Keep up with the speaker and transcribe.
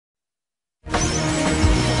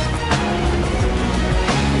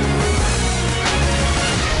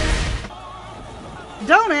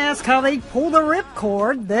ask how they pull the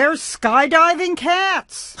ripcord, they're skydiving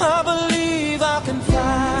cats. I believe I can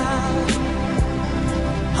fly.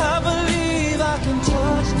 I believe I can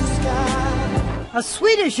touch the sky. A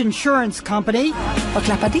Swedish insurance company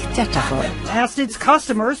asked its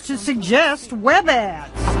customers to suggest web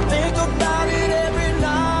ads. Think about it every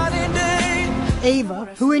night and day.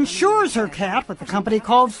 Ava, who insures her cat with a company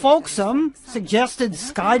called Folksam, suggested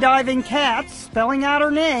skydiving cats, spelling out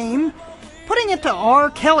her name. Putting it to R.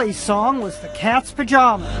 Kelly's song was the cat's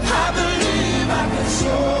pajamas. I believe I can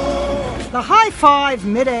soar. The high five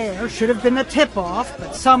midair should have been the tip-off,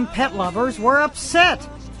 but some pet lovers were upset.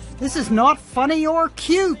 This is not funny or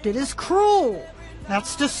cute, it is cruel.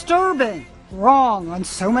 That's disturbing. Wrong on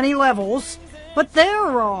so many levels. But they're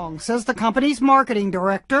wrong, says the company's marketing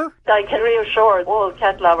director. I can reassure all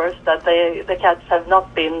cat lovers that the cats have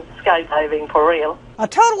not been skydiving for real. A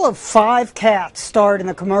total of 5 cats starred in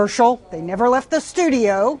the commercial. They never left the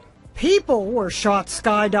studio. People were shot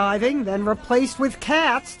skydiving, then replaced with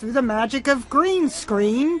cats through the magic of green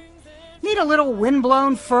screen. Need a little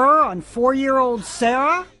windblown fur on 4-year-old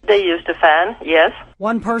Sarah? They used a fan, yes.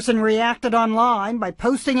 One person reacted online by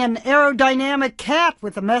posting an aerodynamic cat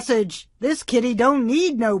with the message, "This kitty don't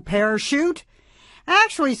need no parachute."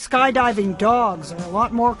 Actually, skydiving dogs are a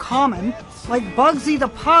lot more common, like Bugsy the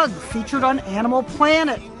Pug featured on Animal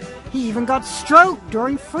Planet. He even got stroked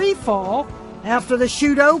during free fall. After the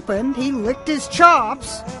chute opened, he licked his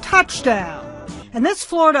chops. Touchdown. And this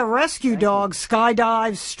Florida rescue dog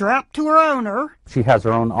skydives strapped to her owner. She has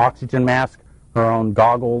her own oxygen mask, her own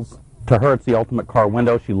goggles. To her, it's the ultimate car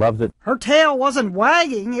window. She loves it. Her tail wasn't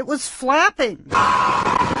wagging, it was flapping.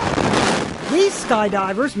 These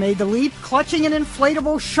skydivers made the leap clutching an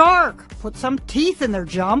inflatable shark, put some teeth in their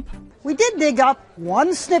jump. We did dig up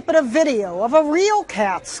one snippet of video of a real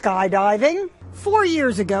cat skydiving. 4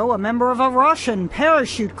 years ago, a member of a Russian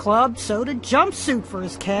parachute club sewed a jumpsuit for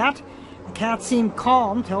his cat. The cat seemed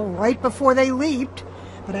calm till right before they leaped,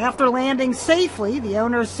 but after landing safely, the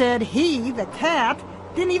owner said he, the cat,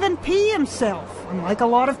 didn't even pee himself, unlike a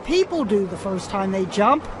lot of people do the first time they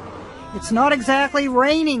jump. It's not exactly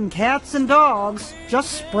raining cats and dogs,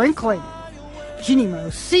 just sprinkling.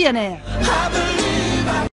 Ginimo, CNN.